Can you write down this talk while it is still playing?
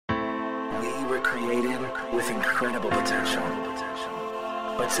We were created with incredible potential.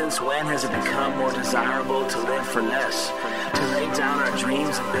 But since when has it become more desirable to live for less? To lay down our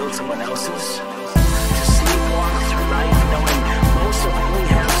dreams and build someone else's? To sleepwalk through life knowing most of what we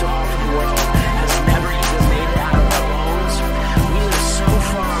have to offer the world has never even made it out of our bones? We live so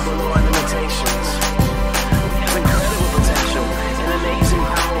far below our limitations. We have incredible potential and amazing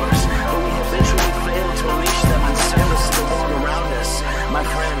powers, but we habitually fail to unleash them in service to the world around us. My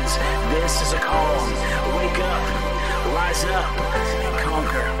friends, this is a call. Wake up, rise up, and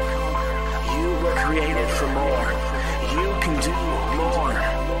conquer. You were created for more. You can do more.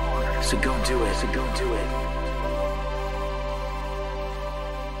 So go do it.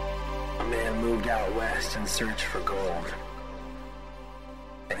 A man moved out west in search for gold.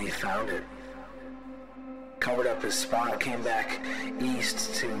 And he found it. Covered up his spot, came back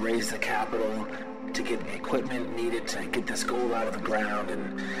east to raise the capital, to get the equipment needed to get this gold out of the ground,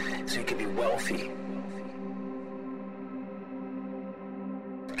 and so he could be wealthy.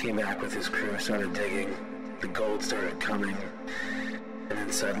 Came back with his crew, started digging, the gold started coming, and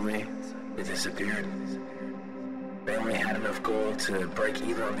then suddenly it disappeared. They only had enough gold to break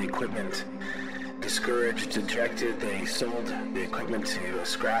even on the equipment. Discouraged, dejected, they sold the equipment to a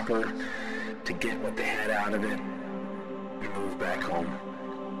scrapper to get what they had out of it and moved back home.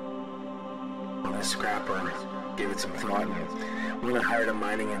 Well, the scrapper gave it some thought and went and hired a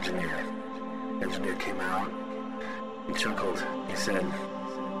mining engineer. The engineer came out and chuckled. He said,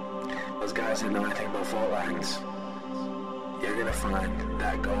 "Those guys didn't know anything about fault lines. You're gonna find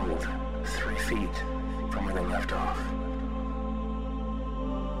that gold 3 feet from where they left off."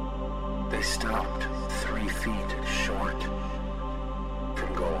 They stopped 3 feet short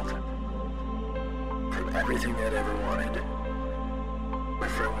from gold. From everything they'd ever wanted. My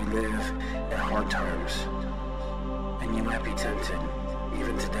friend, we live in hard times, and you might be tempted,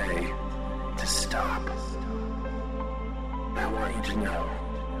 even today, to stop. I want you to know,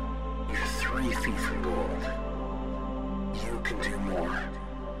 you're 3 feet from gold. You can do more.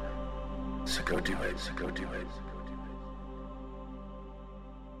 So go do it.